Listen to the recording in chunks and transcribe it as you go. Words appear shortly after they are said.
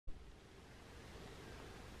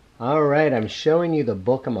All right, I'm showing you the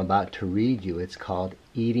book I'm about to read you. It's called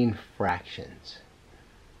Eating Fractions.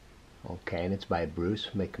 Okay, and it's by Bruce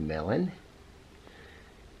McMillan.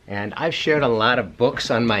 And I've shared a lot of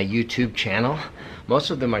books on my YouTube channel.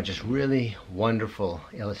 Most of them are just really wonderful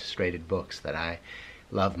illustrated books that I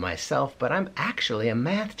love myself, but I'm actually a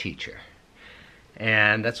math teacher.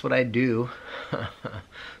 And that's what I do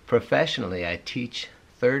professionally. I teach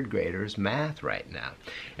third graders math right now.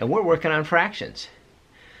 And we're working on fractions.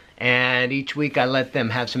 And each week I let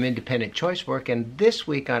them have some independent choice work. And this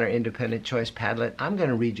week on our independent choice Padlet, I'm going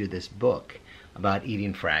to read you this book about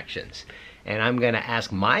eating fractions. And I'm going to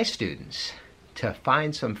ask my students to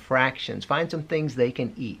find some fractions, find some things they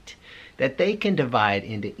can eat that they can divide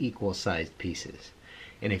into equal-sized pieces.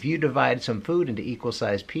 And if you divide some food into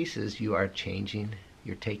equal-sized pieces, you're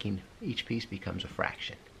taking, each piece becomes a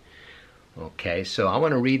fraction. Okay, so I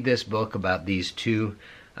want to read this book about these two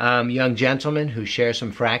young gentlemen who share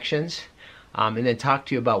some fractions, and then talk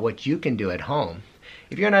to you about what you can do at home.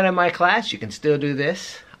 If you're not in my class, you can still do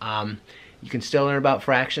this. You can still learn about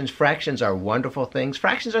fractions. Fractions are wonderful things.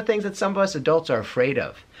 Fractions are things that some of us adults are afraid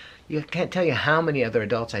of. You can't tell you how many other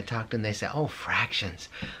adults I talk to and they say, oh, fractions.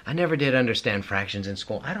 I never did understand fractions in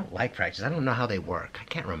school. I don't like fractions. I don't know how they work. I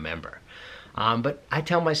can't remember. But I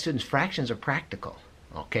tell my students fractions are practical.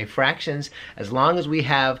 Okay, fractions, as long as we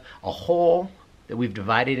have a whole that we've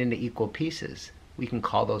divided into equal pieces, we can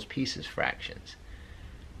call those pieces fractions.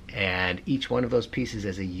 And each one of those pieces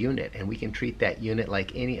is a unit, and we can treat that unit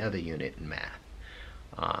like any other unit in math.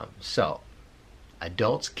 So,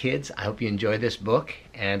 adults, kids, I hope you enjoy this book,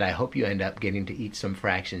 and I hope you end up getting to eat some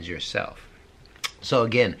fractions yourself. So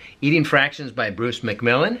again, Eating Fractions by Bruce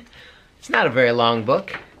McMillan. It's not a very long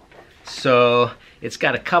book. So it's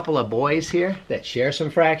got a couple of boys here that share some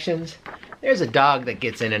fractions. There's a dog that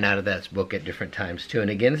gets in and out of that book at different times too. And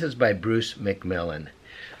again, this is by Bruce McMillan.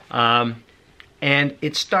 And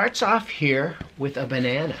it starts off here with a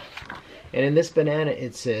banana. And in this banana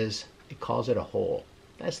it says, it calls it a whole.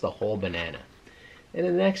 That's the whole banana. And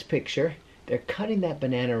in the next picture, they're cutting that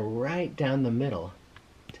banana right down the middle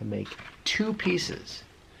to make two pieces.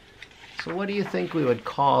 So what do you think we would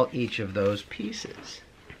call each of those pieces?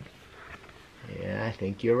 Yeah, I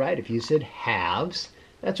think you're right. If you said halves,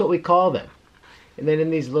 that's what we call them. And then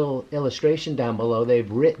in these little illustration down below, they've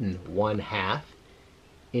written 1/2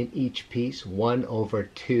 in each piece,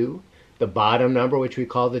 1/2. The bottom number, which we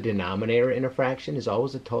call the denominator in a fraction, is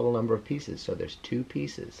always the total number of pieces. So there's 2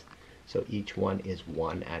 pieces. So each one is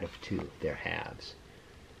 1/2. They're halves.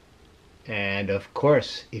 And of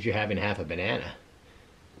course, if you're having half a banana,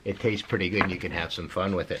 it tastes pretty good and you can have some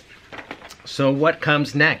fun with it. So what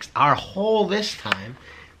comes next? Our whole this time,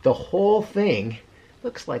 the whole thing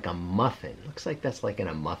looks like a muffin. Looks like that's like in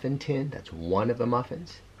a muffin tin. That's one of the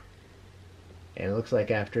muffins. And it looks like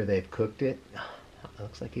after they've cooked it, it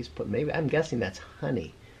looks like he's put, maybe, I'm guessing that's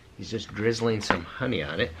honey. He's just drizzling some honey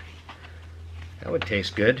on it. That would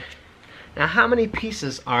taste good. Now how many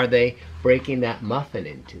pieces are they breaking that muffin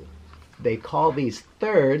into? They call these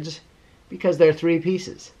thirds because they're 3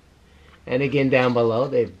 pieces. And again down below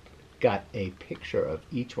they've got a picture of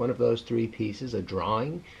each one of those 3 pieces, a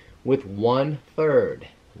drawing with 1/3,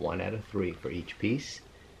 1/3 for each piece.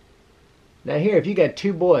 Now here, if you got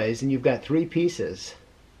 2 boys and you've got 3 pieces,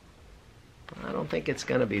 I don't think it's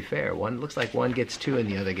going to be fair. One looks like one gets 2 and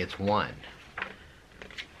the other gets 1.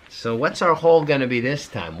 So what's our whole going to be this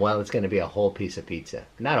time? Well, it's going to be a whole piece of pizza.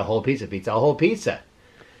 Not a whole piece of pizza, a whole pizza.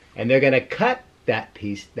 And they're going to cut that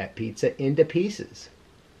pizza into pieces,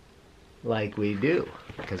 like we do,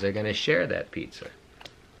 because they're going to share that pizza.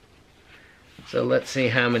 So let's see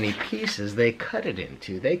how many pieces they cut it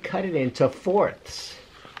into. They cut it into fourths.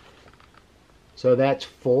 So that's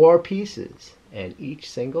 4 pieces, and each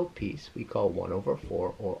single piece we call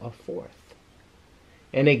 1/4 or a fourth.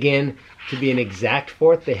 And again, to be an exact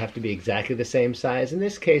fourth, they have to be exactly the same size. In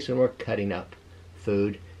this case, when we're cutting up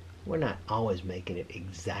food, we're not always making it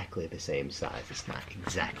exactly the same size. It's not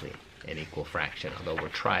exactly an equal fraction, although we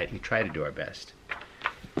try to do our best.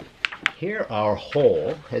 Here our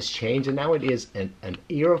whole has changed, and now it is an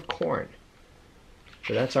ear of corn.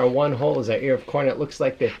 So that's our one whole, is our ear of corn. It looks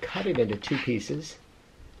like they've cut it into 2 pieces,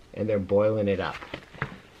 and they're boiling it up.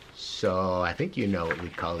 So I think you know what we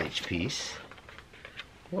call each piece.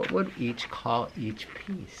 What would each call each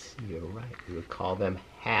piece? You're right, we would call them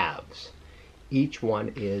halves. Each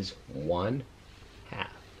one is 1/2,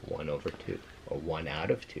 1/2, or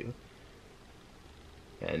 1/2.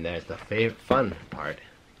 And there's the fun part,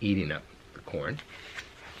 eating up the corn.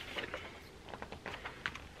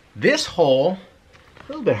 This whole, a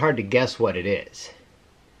little bit hard to guess what it is.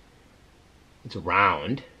 It's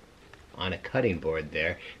round, on a cutting board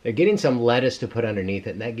there. They're getting some lettuce to put underneath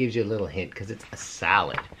it, and that gives you a little hint because it's a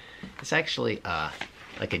salad. It's actually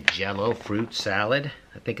like a Jell-O fruit salad.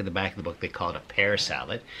 I think in the back of the book they call it a pear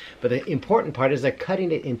salad. But the important part is they're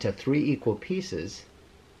cutting it into 3 equal pieces,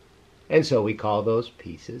 and so we call those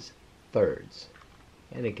pieces thirds.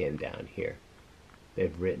 And again down here,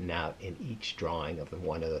 they've written out in each drawing of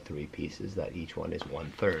one of the 3 pieces that each one is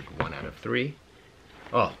 1/3, 1 out of 3.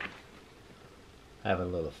 Oh, having a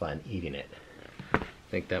little fun eating it. I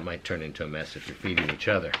think that might turn into a mess if you're feeding each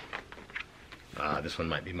other. This one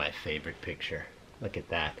might be my favorite picture. Look at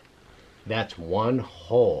that. That's one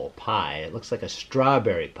whole pie. It looks like a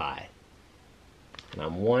strawberry pie. And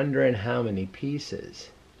I'm wondering how many pieces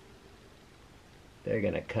they're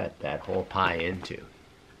going to cut that whole pie into.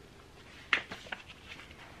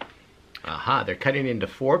 Aha, they're cutting into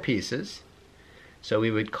 4 pieces. So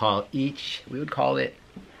we would call it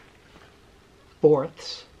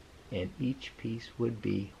fourths, and each piece would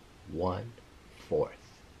be 1/4.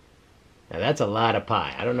 Now that's a lot of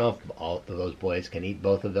pie. I don't know if all of those boys can eat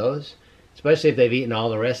both of those, especially if they've eaten all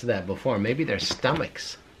the rest of that before. Maybe their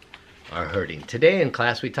stomachs are hurting. Today in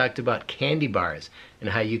class we talked about candy bars and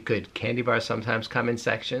how candy bars sometimes come in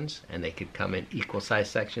sections, and they could come in equal size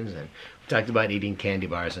sections, and we talked about eating candy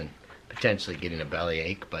bars and potentially getting a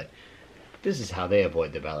bellyache, but this is how they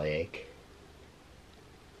avoid the bellyache.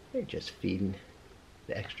 They're just feeding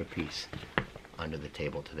the extra piece under the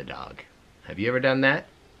table to the dog. Have you ever done that?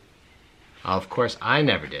 Of course, I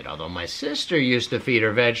never did, although my sister used to feed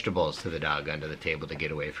her vegetables to the dog under the table to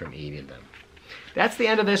get away from eating them. That's the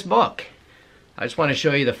end of this book. I just want to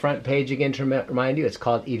show you the front page again to remind you. It's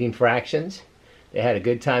called Eating Fractions. They Had a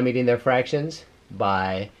Good Time Eating Their Fractions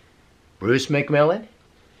by Bruce McMillan.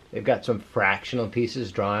 They've got some fractional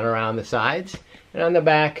pieces drawn around the sides. And on the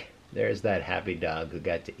back, there's that happy dog who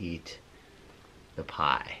got to eat the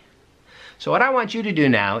pie. So what I want you to do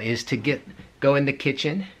now is to go in the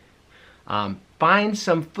kitchen, find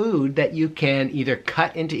some food that you can either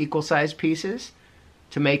cut into equal sized pieces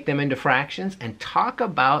to make them into fractions, and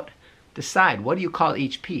decide what do you call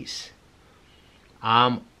each piece.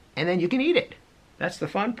 And then you can eat it. That's the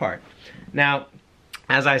fun part. Now,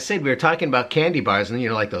 as I said, we were talking about candy bars, and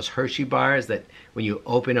like those Hershey bars that when you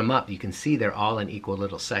open them up, you can see they're all in equal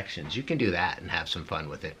little sections. You can do that and have some fun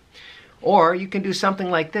with it. Or you can do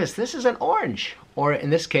something like this. This is an orange, or in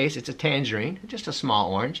this case, it's a tangerine, just a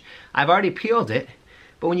small orange. I've already peeled it,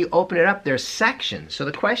 but when you open it up, there's sections. So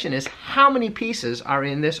the question is, how many pieces are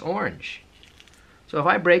in this orange? So if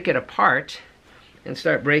I break it apart and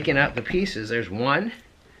start breaking out the pieces, there's 1,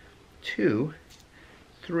 2,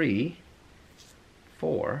 3,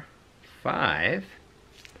 4, 5,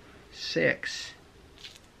 6,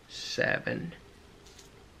 7,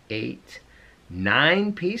 8,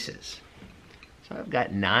 9 pieces. So I've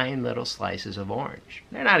got 9 little slices of orange.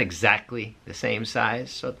 They're not exactly the same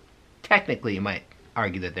size, so technically you might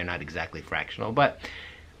argue that they're not exactly fractional, but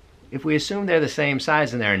if we assume they're the same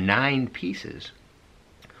size and there are 9 pieces,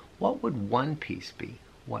 what would 1 piece be?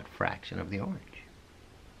 What fraction of the orange?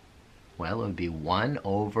 Well, it would be 1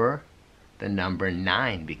 over the number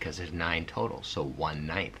 9, because there's 9 total, so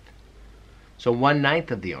 1/9. So 1/9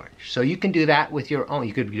 of the orange. So you can do that with your own.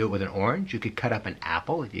 You could do it with an orange. You could cut up an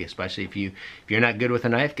apple, especially if you're not good with a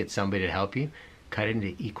knife, get somebody to help you. Cut it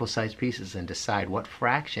into equal sized pieces and decide what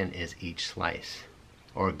fraction is each slice.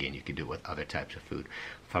 Or again, you could do it with other types of food.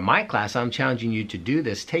 For my class, I'm challenging you to do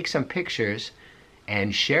this. Take some pictures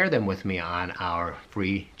and share them with me on our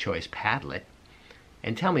free choice Padlet,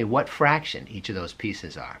 and tell me what fraction each of those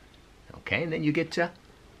pieces are. Okay, and then you get to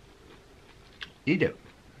eat it,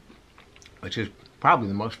 which is probably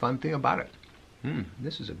the most fun thing about it.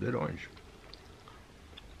 This is a good orange.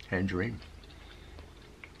 Tangerine.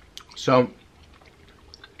 So,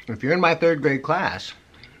 if you're in my 3rd grade class,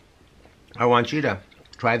 I want you to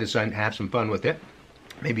try this and have some fun with it.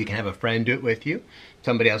 Maybe you can have a friend do it with you,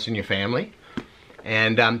 somebody else in your family,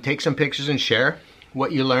 and take some pictures and share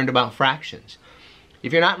what you learned about fractions.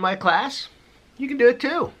 If you're not in my class, you can do it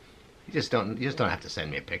too. You just don't have to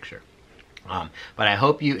send me a picture. But I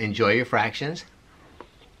hope you enjoy your fractions,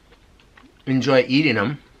 enjoy eating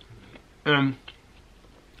them.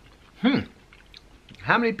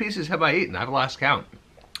 How many pieces have I eaten? I've lost count.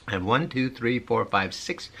 I have 1, 2, 3, 4, 5,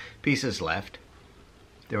 6 pieces left.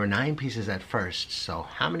 There were 9 pieces at first, so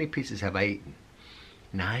how many pieces have I eaten?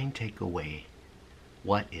 9 take away.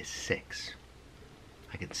 What is 6?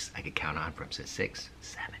 I could count on from 6,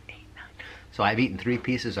 7, 8, 9. So I've eaten 3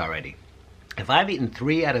 pieces already. If I've eaten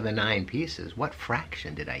 3 out of the 9 pieces, what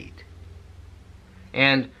fraction did I eat?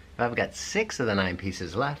 And if I've got 6 of the 9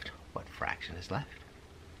 pieces left, what fraction is left?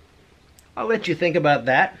 I'll let you think about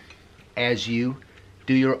that. as you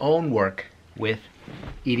do your own work with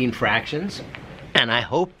eating fractions. And I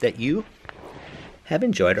hope that you have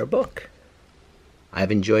enjoyed our book.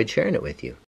 I've enjoyed sharing it with you.